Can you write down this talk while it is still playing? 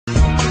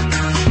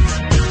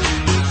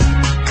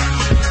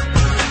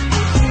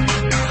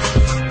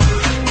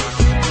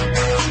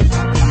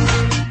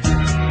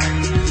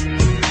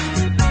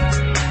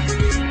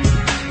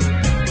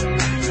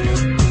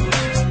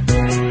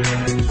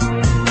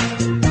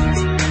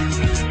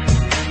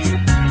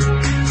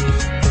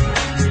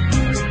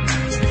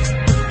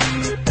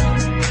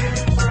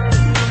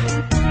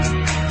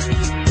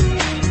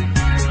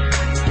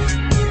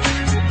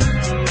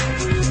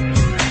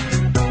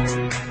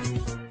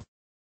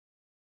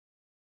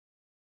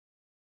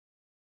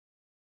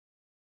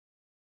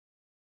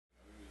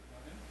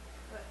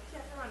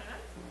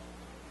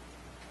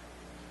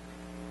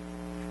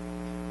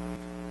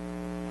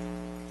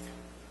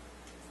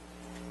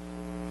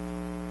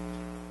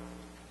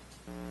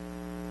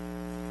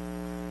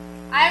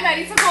I am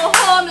ready to go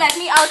home. Let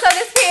me out of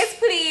this place,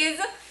 please.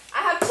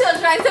 I have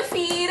children to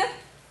feed.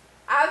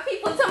 I have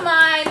people to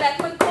mind. Let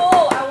me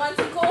go. I want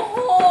to go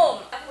home.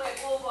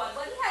 Oh God,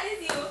 what the hell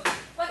is you?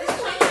 What is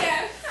going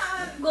here?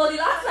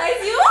 Goldilocks,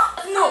 is you?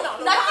 No,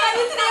 not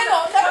you today,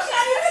 no. Not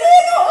you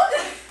today, no.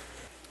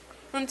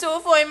 Room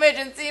 204,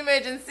 emergency,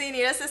 emergency,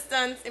 need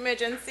assistance,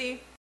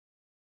 emergency.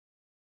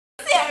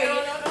 No,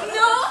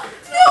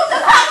 just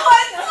have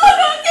one. No,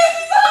 don't give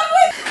me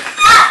someone.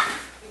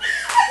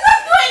 I'm not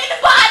going in the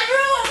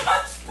bathroom.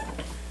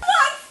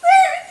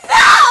 Monster,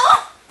 no.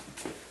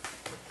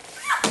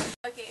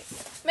 Okay,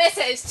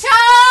 Mrs.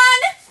 Chan.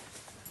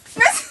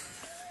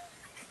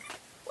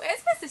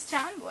 Where's Mrs.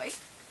 Chan, boy?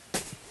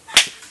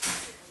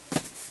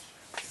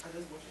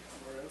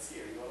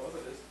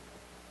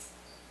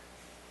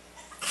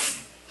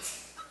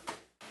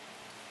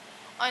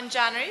 On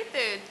January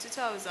 3rd,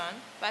 2000,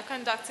 by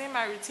conducting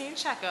my routine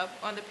checkup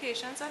on the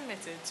patients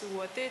admitted to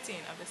Ward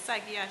 13 of the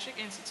Psychiatric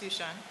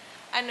Institution,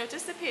 I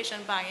noticed the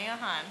patient banging her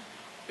hand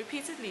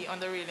repeatedly on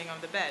the railing of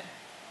the bed.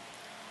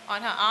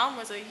 On her arm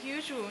was a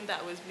huge wound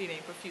that was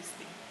bleeding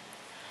profusely.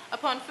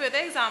 Upon further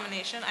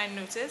examination, I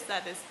noticed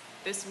that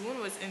this wound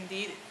was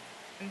indeed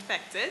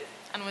infected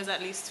and was at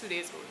least 2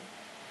 days old.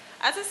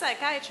 As a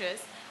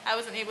psychiatrist, I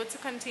wasn't able to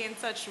contain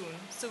such wound,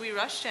 so we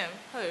rushed her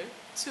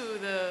to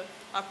the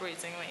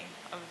operating wing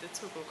of the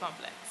Toco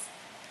complex.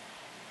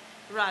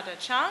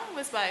 Radha-Chan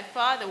was by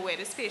far the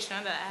weirdest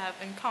patient that I have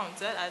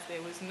encountered, as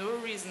there was no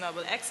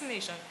reasonable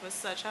explanation for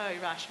such her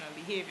irrational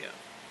behavior.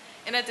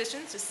 In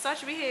addition to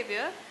such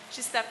behavior,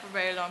 she slept for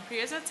very long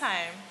periods of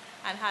time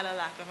and had a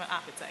lack of an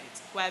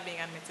appetite while being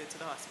admitted to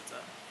the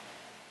hospital.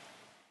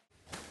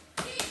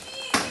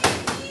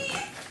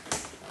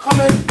 Come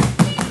in.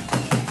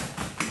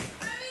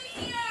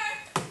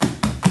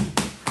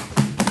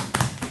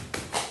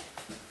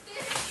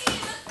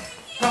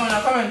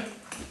 Come in.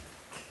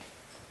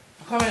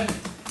 Come in.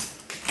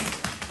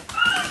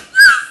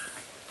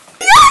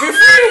 We're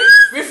free!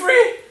 We're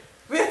free!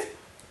 Wait!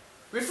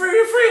 We're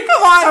free!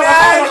 Come on,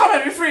 man! Come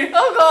in, we're free!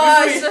 Oh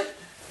gosh! We're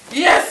free.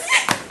 Yes!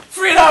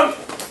 Freedom!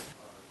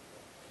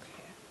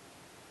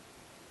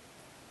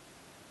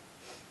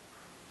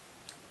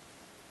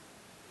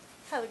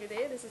 Hello, good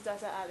day. This is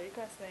Dr. Ali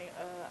requesting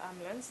an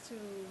ambulance to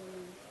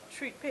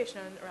treat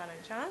patient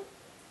Radha-Chan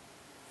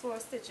for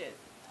stitches.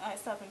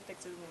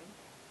 Self-inflicted wound.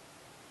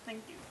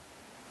 Thank you.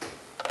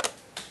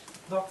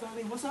 Dr.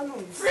 Ali, what's that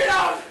noise?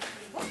 Freedom!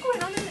 What's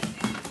going on in there?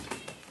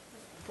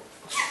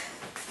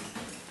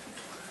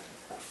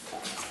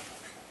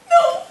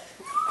 No!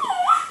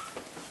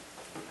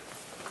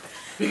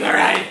 We can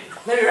ride!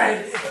 Let me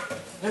ride!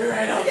 Let me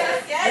ride up!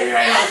 Yes, yes, Let me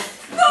ride yes.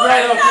 up! Go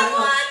Ride with up! that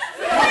one.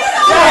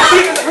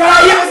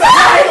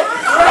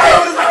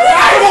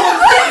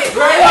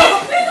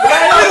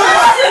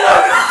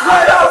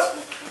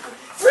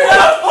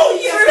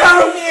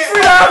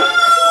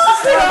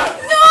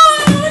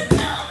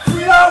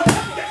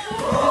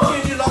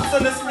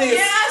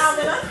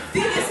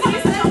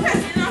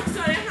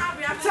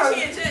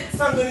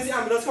 I'm going to see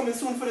ambulance coming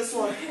soon for this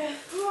one.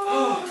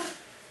 Oh.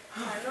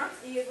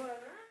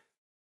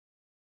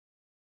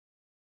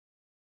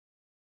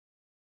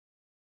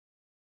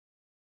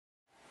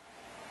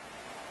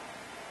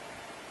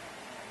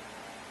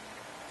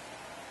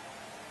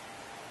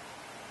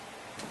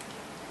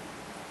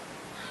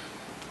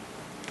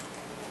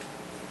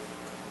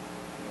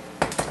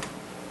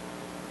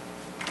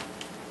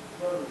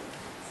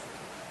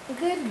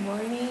 Good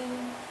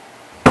morning.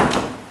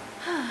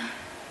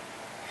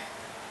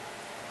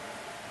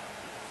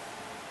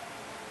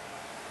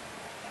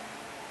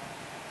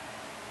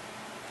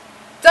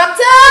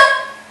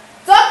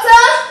 Doctor!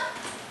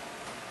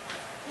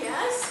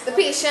 Yes? The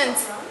patient.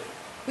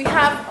 We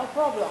have a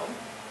problem.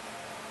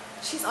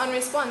 She's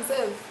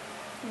unresponsive.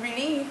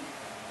 Really?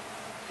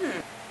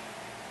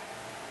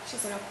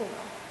 She's in a coma.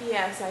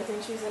 Yes, I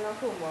think she's in a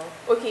coma.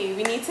 Okay,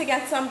 we need to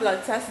get some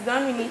blood tests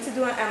done. We need to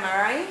do an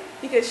MRI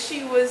because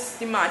she was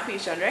the mad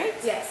patient, right?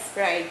 Yes.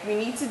 Right, we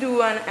need to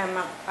do an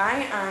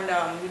MRI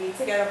and we need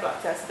to get a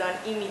blood test done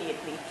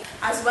immediately.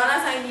 As well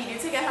as I need you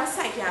to get her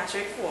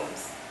psychiatric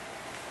forms.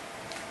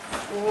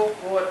 Oh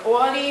God,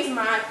 all these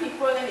mad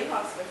people in the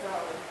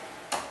hospital.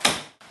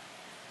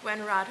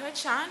 When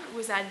Radha-Chan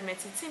was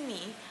admitted to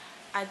me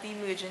at the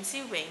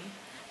emergency wing,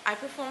 I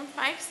performed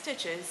 5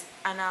 stitches,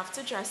 and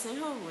after dressing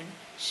her wound,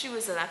 she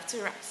was left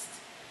to rest.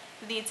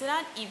 Later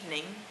that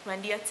evening,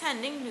 when the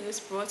attending nurse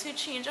brought her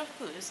change of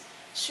clothes,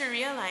 she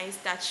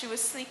realized that she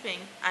was sleeping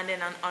and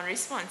in an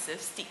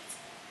unresponsive state.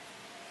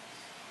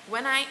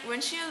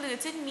 When she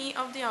alerted me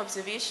of the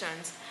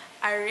observations,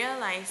 I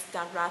realized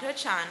that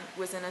Radha-Chan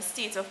was in a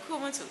state of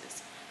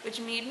comatose, which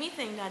made me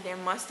think that there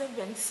must have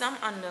been some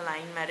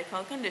underlying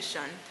medical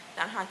condition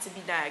that had to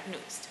be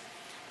diagnosed.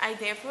 I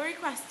therefore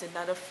requested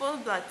that a full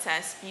blood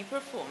test be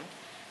performed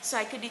so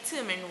I could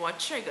determine what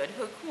triggered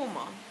her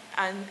coma,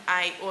 and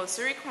I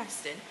also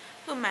requested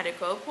her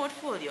medical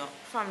portfolio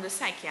from the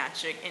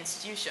psychiatric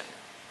institution.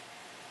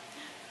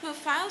 Her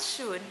file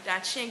showed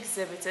that she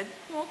exhibited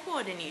poor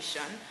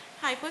coordination,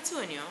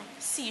 hypotonia,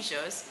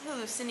 seizures,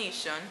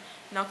 hallucination,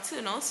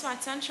 nocturnal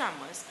sweats and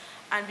tremors,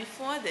 and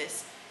before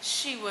this,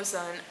 she was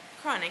a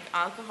chronic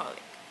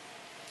alcoholic.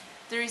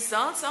 The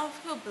results of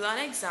her blood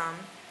exam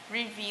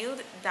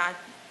revealed that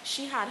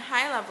she had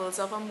high levels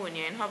of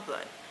ammonia in her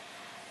blood,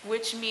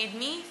 which made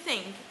me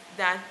think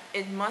that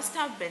it must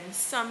have been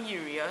some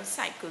urea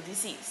cycle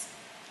disease.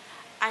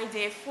 I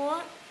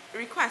therefore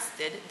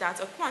requested that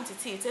a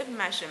quantitative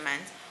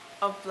measurement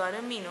of blood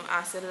amino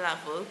acid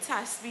level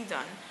test be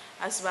done,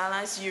 as well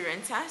as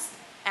urine test,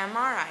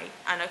 MRI,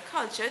 and a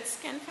cultured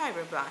skin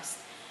fibroblast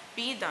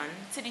be done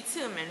to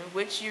determine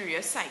which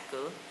urea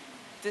cycle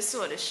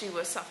disorder she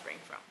was suffering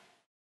from.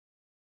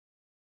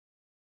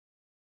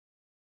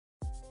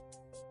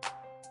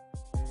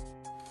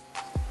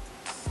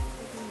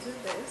 We can do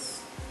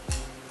this.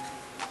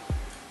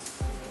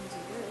 We can do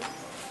this.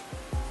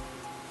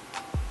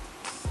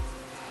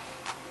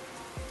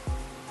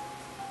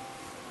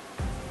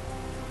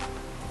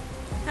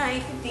 Hi,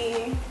 good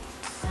day.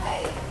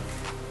 Hi.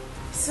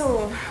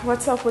 So,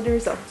 what's up with the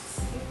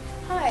results?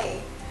 Hi.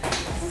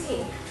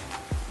 Okay.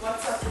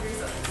 What's up with the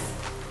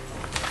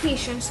results?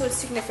 Patient showed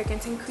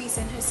significant increase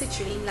in her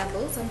citrulline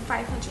levels on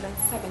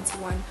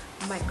 571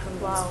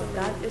 micromoles Wow, per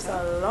that milliliter. is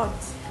a lot.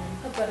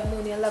 Her blood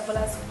ammonia level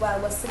as well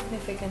was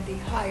significantly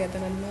higher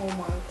than a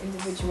normal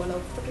individual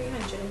of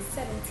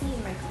 317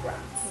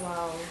 micrograms.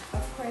 Wow.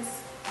 Of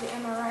course, the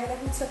MRI that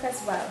we took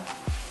as well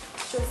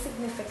showed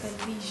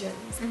significant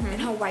lesions in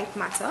her white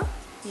matter.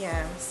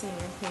 Yeah, I'm seeing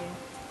it here.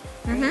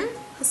 Right?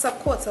 Her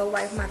subcortical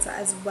white matter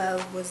as well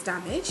was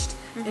damaged,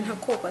 and her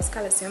corpus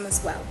callosum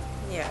as well.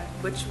 Yeah,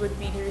 which would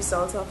be the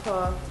result of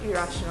her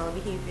irrational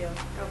behavior.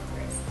 Of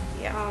course.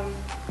 Yeah.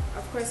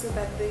 Of course, so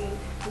that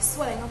the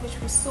swelling of which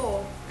we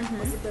saw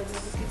was the buildup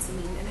of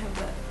glutamine in her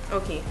blood.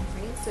 Okay.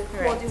 Right? So it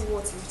Right. caused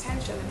water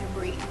retention in her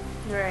brain.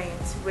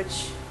 Right,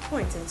 which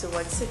pointing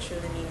towards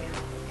citrullinemia.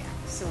 Yeah.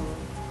 So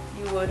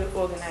you would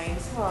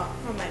organize her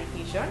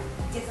medication.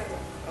 Yes, I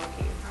will.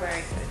 Okay,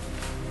 very good.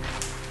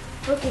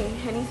 Okay,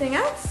 anything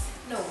else?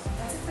 No,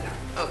 that's it for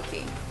now.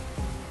 Okay.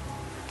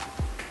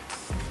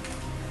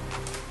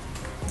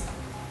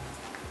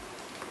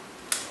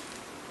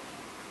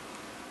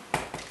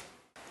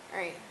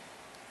 Alright.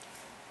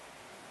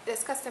 It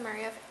is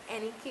customary of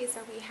any case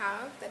that we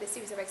have that a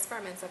series of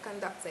experiments are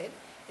conducted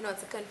in order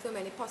to confirm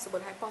any possible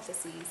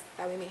hypotheses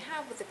that we may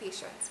have with the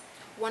patient.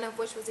 One of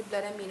which was the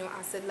blood amino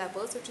acid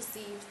levels,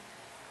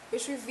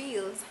 which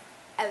reveals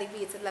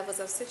elevated levels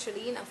of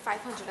citrulline of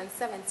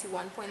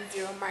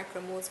 571.0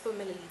 micromoles per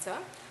milliliter,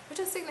 which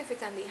is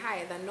significantly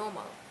higher than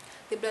normal.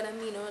 The blood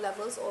amino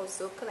levels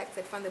also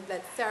collected from the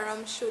blood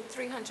serum showed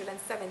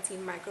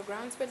 317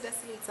 micrograms per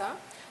deciliter,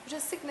 which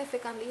is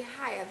significantly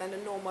higher than the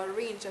normal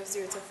range of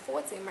 0 to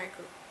 40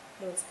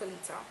 micromoles per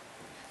liter.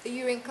 The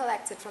urine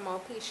collected from our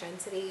patient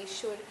today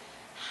showed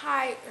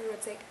high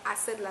uric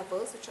acid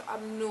levels, which are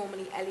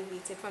abnormally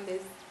elevated from the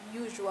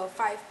usual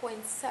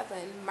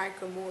 5.7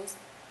 micromoles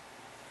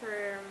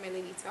per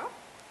milliliter.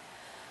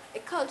 A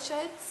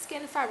cultured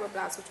skin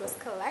fibroblast which was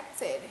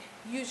collected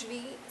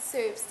usually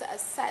serves to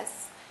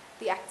assess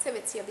the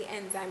activity of the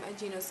enzyme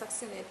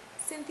adenosine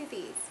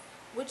synthetase,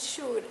 which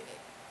showed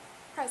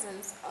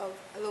presence of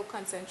a low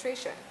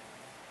concentration.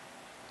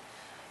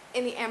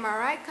 In the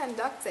MRI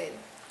conducted,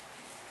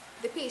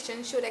 the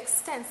patient showed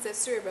extensive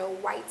cerebral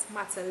white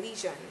matter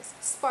lesions,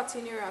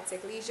 spotty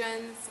neurotic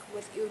lesions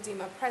with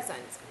edema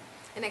present,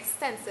 and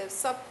extensive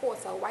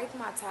subcortical white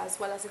matter as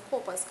well as a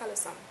corpus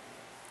callosum.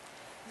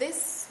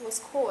 This was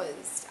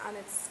caused, and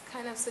it's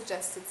kind of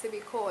suggested to be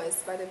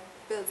caused by the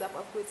buildup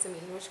of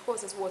glutamine, which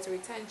causes water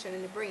retention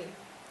in the brain.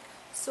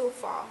 So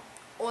far,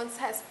 all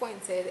tests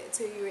pointed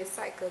to urea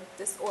cycle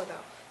disorder,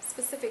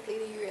 specifically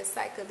the urea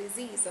cycle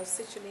disease of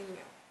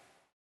citrullinemia.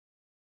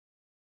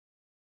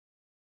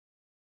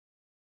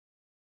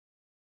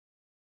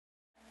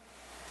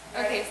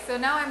 Okay, so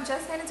now I'm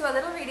just going to do a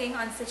little reading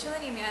on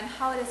citrullinemia and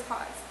how it is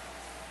caused.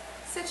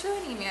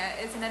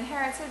 Citrullinemia is an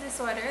inherited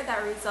disorder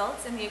that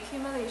results in the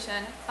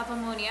accumulation of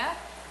ammonia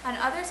and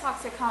other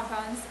toxic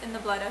compounds in the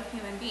blood of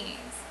human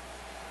beings.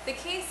 The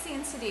case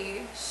seen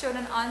today showed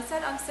an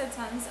onset of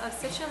symptoms of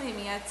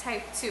Citrullinemia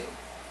Type 2.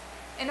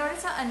 In order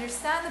to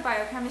understand the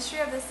biochemistry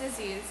of this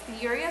disease, the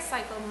urea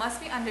cycle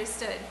must be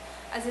understood,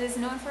 as it is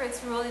known for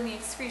its role in the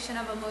excretion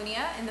of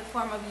ammonia in the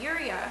form of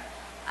urea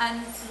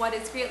and what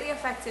is greatly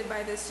affected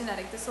by this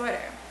genetic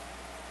disorder.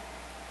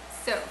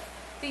 So,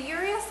 the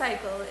urea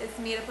cycle is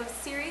made up of a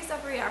series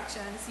of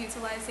reactions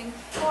utilizing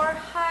 4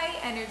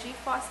 high-energy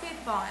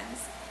phosphate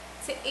bonds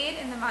to aid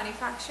in the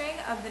manufacturing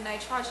of the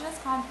nitrogenous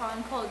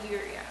compound called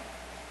urea.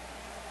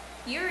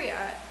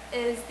 Urea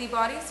is the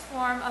body's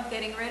form of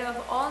getting rid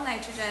of all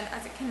nitrogen,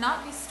 as it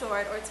cannot be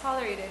stored or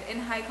tolerated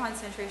in high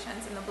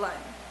concentrations in the blood.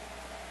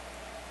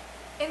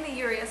 In the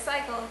urea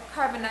cycle,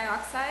 carbon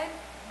dioxide,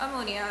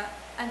 ammonia,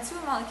 and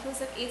 2 molecules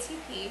of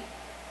ATP,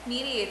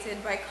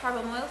 mediated by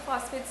carbomoyl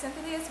phosphate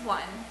synthetase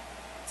 1,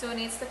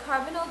 donates the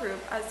carbonyl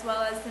group as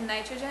well as the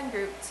nitrogen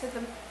group to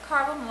the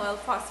carbomoyl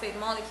phosphate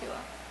molecule.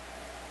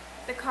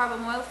 The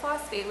carbomoyl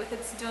phosphate with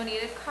its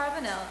donated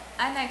carbonyl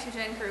and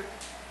nitrogen group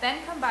then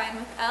combine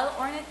with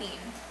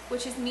L-ornithine,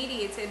 which is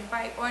mediated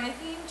by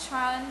ornithine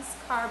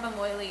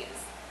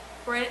transcarbamylase,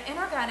 where an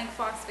inorganic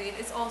phosphate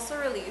is also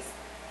released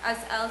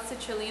as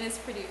L-citrulline is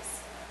produced.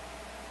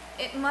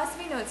 It must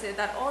be noted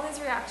that all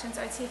these reactions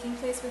are taking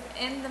place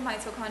within the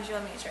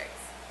mitochondrial matrix.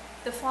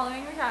 The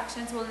following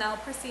reactions will now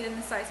proceed in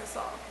the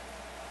cytosol.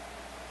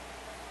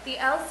 The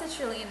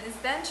L-citrulline is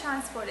then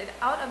transported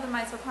out of the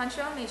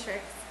mitochondrial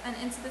matrix and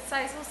into the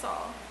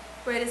cytosol,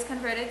 where it is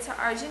converted to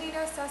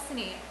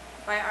argininosuccinate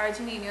by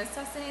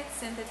argininosuccinate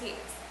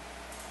synthetase.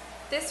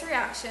 This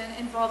reaction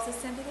involves a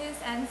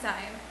synthetase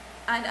enzyme,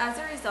 and as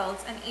a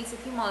result, an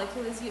ATP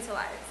molecule is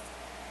utilized.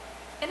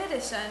 In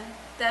addition,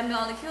 the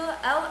molecule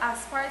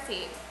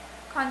L-aspartate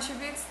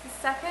contributes the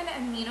second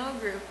amino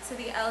group to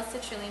the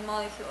L-citrulline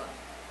molecule.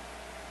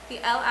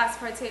 The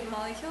L-aspartate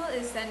molecule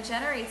is then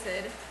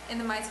generated in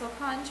the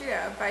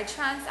mitochondria by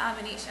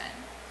transamination.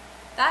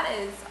 That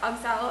is,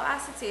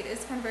 oxaloacetate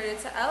is converted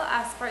to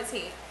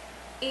L-aspartate,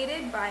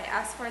 aided by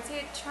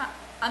aspartate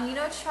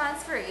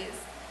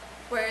aminotransferase,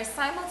 where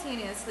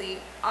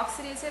simultaneously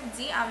oxidative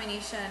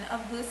deamination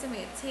of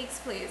glutamate takes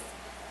place,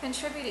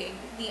 contributing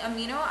the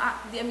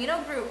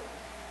amino group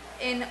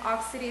in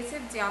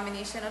oxidative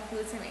deamination of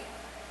glutamate.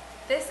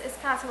 This is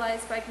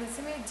catalyzed by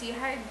glutamate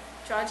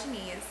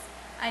dehydrogenase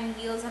and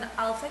yields an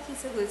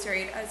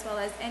alpha-ketoglutarate as well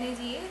as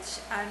NADH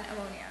and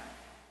ammonia.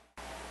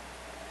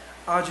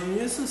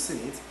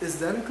 Argininosuccinate is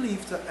then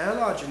cleaved to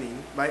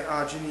L-arginine by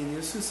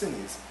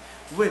argininosuccinase,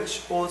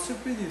 which also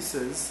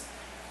produces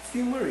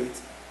fumarate.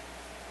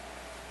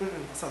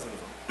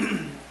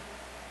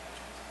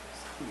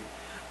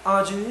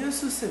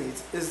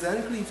 Argininosuccinate is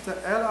then cleaved to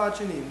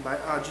L-arginine by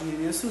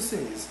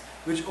argininosuccinase,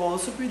 which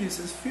also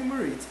produces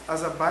fumarate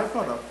as a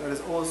byproduct that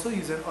is also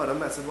used in other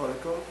metabolic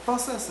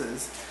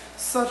processes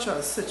such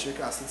as citric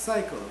acid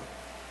cycle.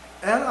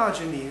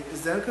 L-arginine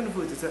is then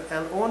converted to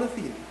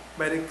L-ornithine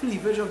by the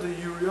cleavage of the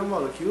urea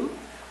molecule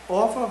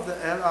off of the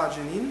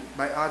L-arginine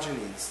by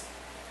arginase.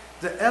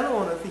 The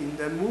L-ornithine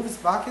then moves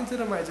back into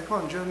the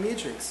mitochondrial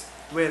matrix,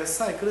 where the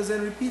cycle is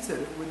then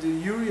repeated with the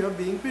urea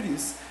being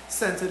produced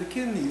sent to the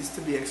kidneys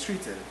to be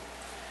excreted.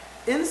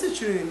 In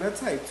Citrullinemia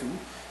Type 2,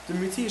 the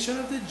mutation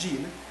of the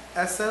gene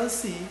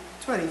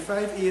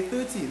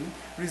SLC25A13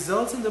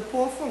 results in the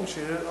poor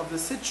functioning of the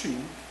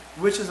citrine,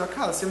 which is a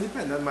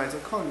calcium-dependent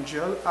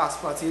mitochondrial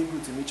aspartate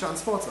glutamate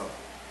transporter.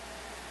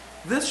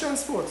 This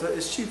transporter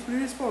is chiefly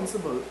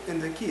responsible in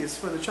the case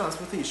for the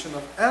transportation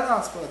of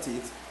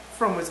L-aspartate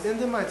from within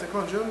the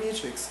mitochondrial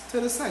matrix to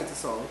the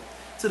cytosol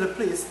to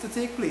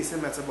take place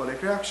in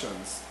metabolic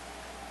reactions.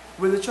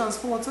 With the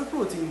transporter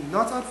protein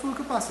not at full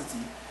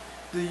capacity,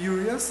 the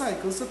urea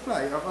cycle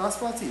supply of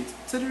aspartate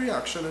to the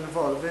reaction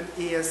involving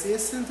ASA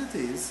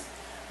synthetase,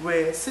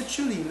 where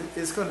citrulline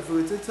is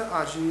converted to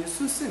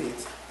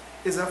argininosuccinate,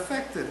 is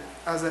affected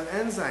as an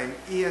enzyme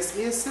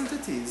ASA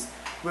synthetase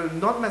will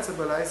not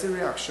metabolize the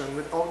reaction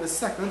without the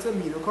second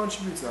amino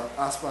contributor,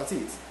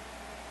 aspartate.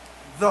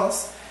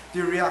 Thus,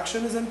 the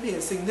reaction is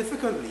impaired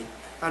significantly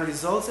and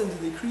results in the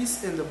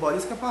decrease in the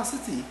body's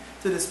capacity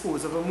to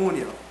dispose of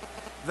ammonia.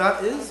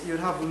 That is, you'd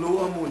have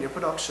low ammonia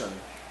production.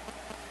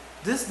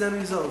 This then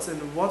results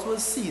in what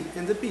was seen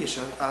in the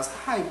patient as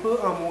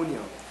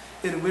hyperammonia,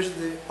 in which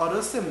the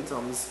other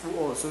symptoms were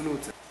also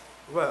noted.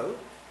 Well,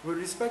 with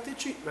respect to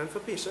treatment for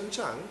patient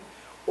Chang,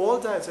 all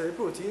dietary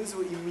proteins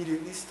were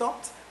immediately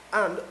stopped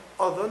and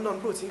other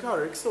non-protein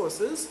caloric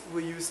sources were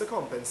used to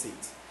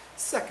compensate.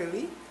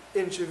 Secondly,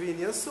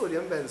 intravenous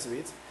sodium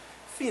benzoate,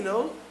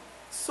 phenyl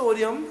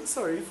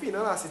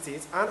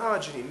acetate and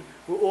arginine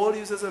were all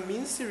used as a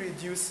means to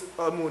reduce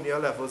ammonia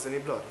levels in the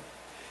blood.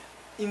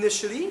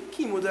 Initially,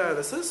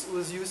 chemodialysis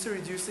was used to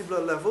reduce the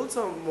blood level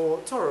to a more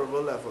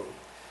tolerable level.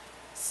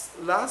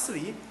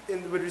 Lastly,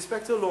 with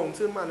respect to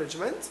long-term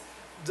management,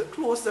 the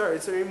close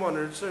dietary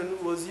monitoring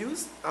was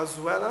used, as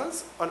well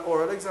as an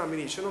oral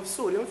examination of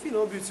sodium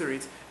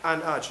phenylbutyrate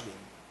and arginine.